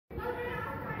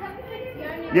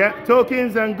Yeah,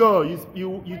 tokens and go.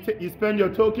 You spend your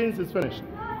tokens, it's finished.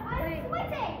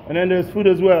 And then there's food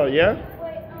as well, yeah?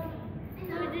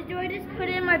 Do I just put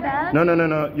it in my bag? No.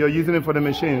 You're using it for the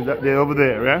machines. They're over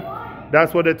there, right?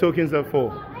 That's what the tokens are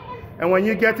for. And when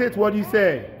you get it, what do you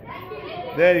say?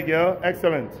 There you go.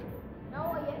 Excellent.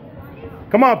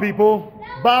 Come on, people.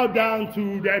 Bow down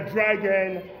to the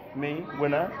dragon. Me,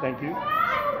 winner. Thank you.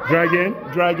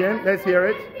 Dragon. Let's hear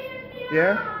it.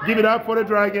 Yeah? Give it up for the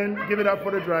dragon. Give it up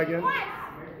for the dragon.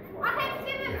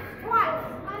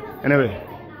 Anyway,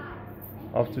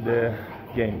 off to the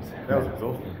games. That was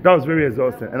exhausting. That was very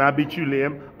exhausting. And I beat you,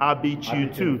 Liam. I beat you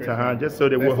too, Tahan, just so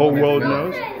the whole world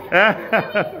knows. I'm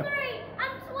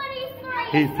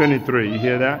 23. He's 23. You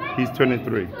hear that? He's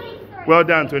 23. Well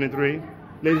done, 23.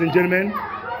 Ladies and gentlemen,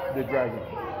 the dragon.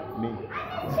 Me.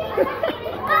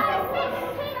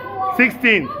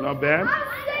 16. Not bad.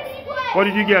 What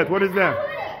did you get? What is that?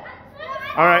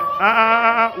 All right.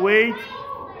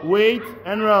 Wait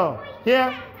and roll.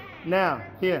 Here. Now.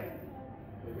 Here.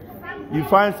 You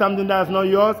find something that's not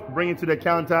yours, bring it to the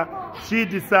counter. She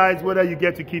decides whether you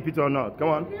get to keep it or not. Come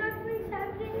on.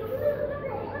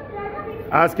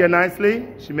 Ask her nicely.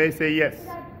 She may say yes.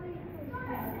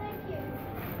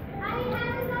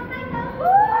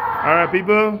 All right,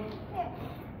 people.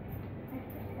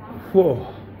 Whoa.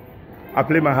 I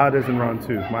played my hardest in round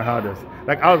 2. My hardest.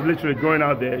 Like, I was literally going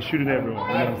out there shooting everyone.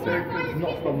 You know what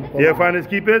I'm saying? Yeah, finders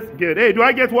keepers? Good. Hey, do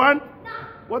I get one?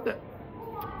 What the?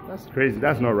 That's crazy.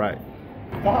 That's not right.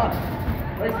 Come on.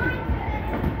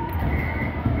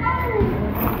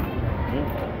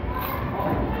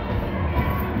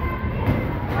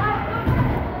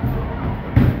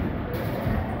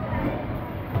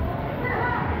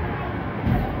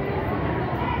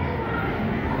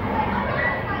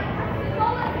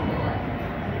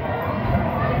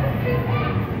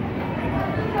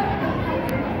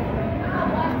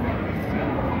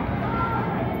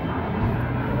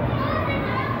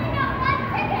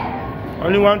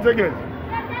 Only one ticket.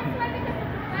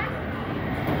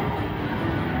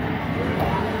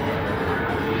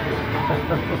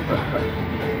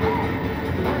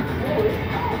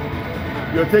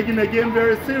 You're taking the game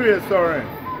very serious, Soren.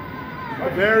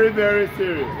 Very, very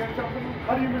serious.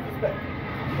 How do you move the spec?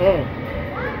 Oh,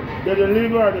 there's a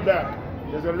lever at the back.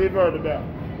 There's a lever at the back.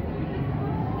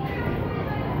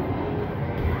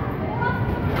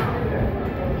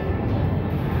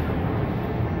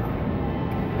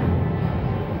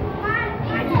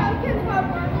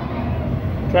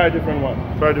 Try a different one.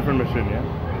 Try a different machine,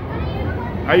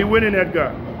 yeah? Are you winning,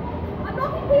 Edgar? I'm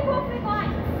knocking people off their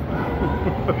bikes.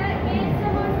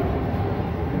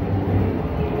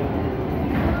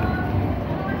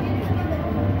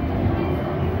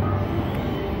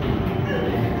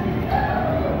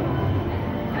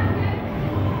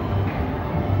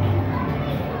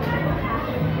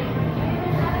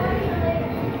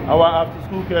 Our after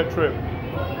school care trip.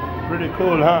 Pretty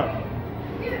cool, huh?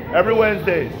 Every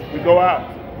Wednesdays we go out.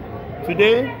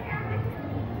 Today,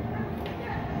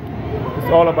 it's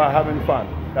all about having fun.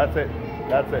 That's it.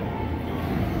 That's it.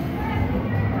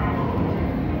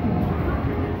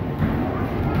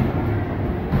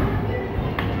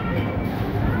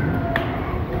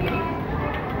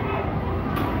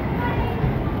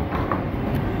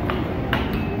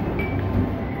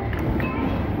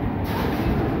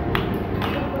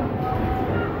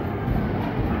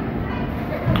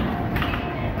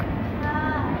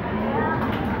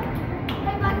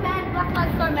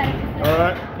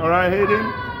 All right, Hayden,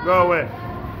 go away.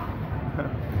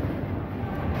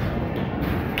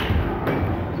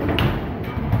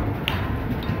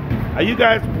 Are you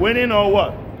guys winning or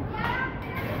what?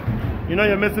 You know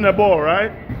you're missing a ball,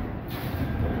 right?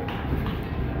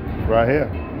 Right here.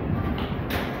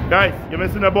 Guys, you're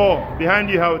missing a ball. Behind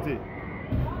you, Houghty.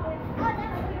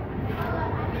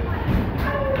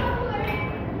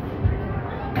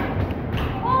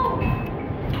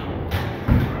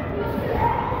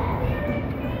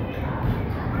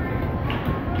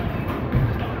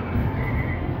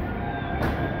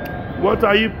 What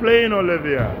are you playing,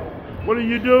 Olivia? What are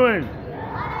you doing?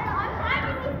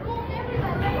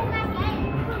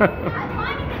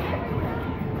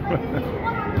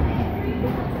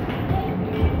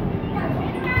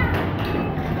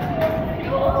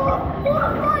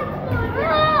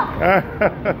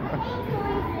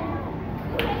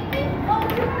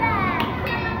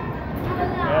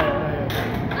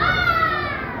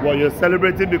 Well, you're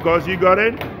celebrating because you got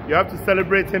it. You have to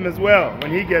celebrate him as well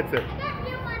when he gets it.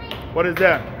 What is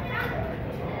that?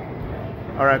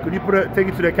 All right, could you take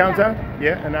it to the counter?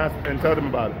 Yeah, and ask and tell them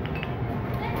about it.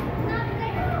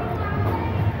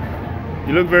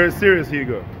 You look very serious,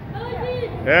 Hugo.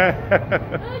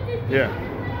 Yeah. Yeah.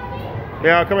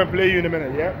 Yeah, I'll come and play you in a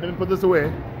minute. Yeah. Let me put this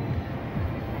away.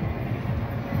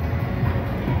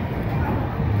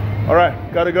 All right,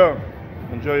 gotta go.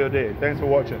 Enjoy your day. Thanks for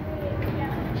watching.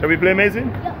 Shall we play Amazing?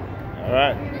 Yep. All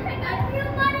right.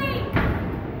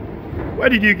 Where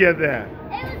did you get that?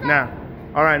 Now.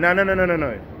 All right. No.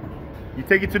 You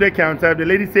take it to the counter. If the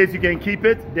lady says you can keep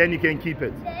it, then you can keep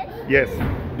it. Yes.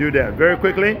 Do that very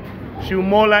quickly. She'll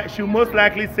most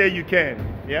likely say you can.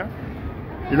 Yeah.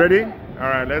 You ready? All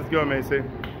right. Let's go, Macy.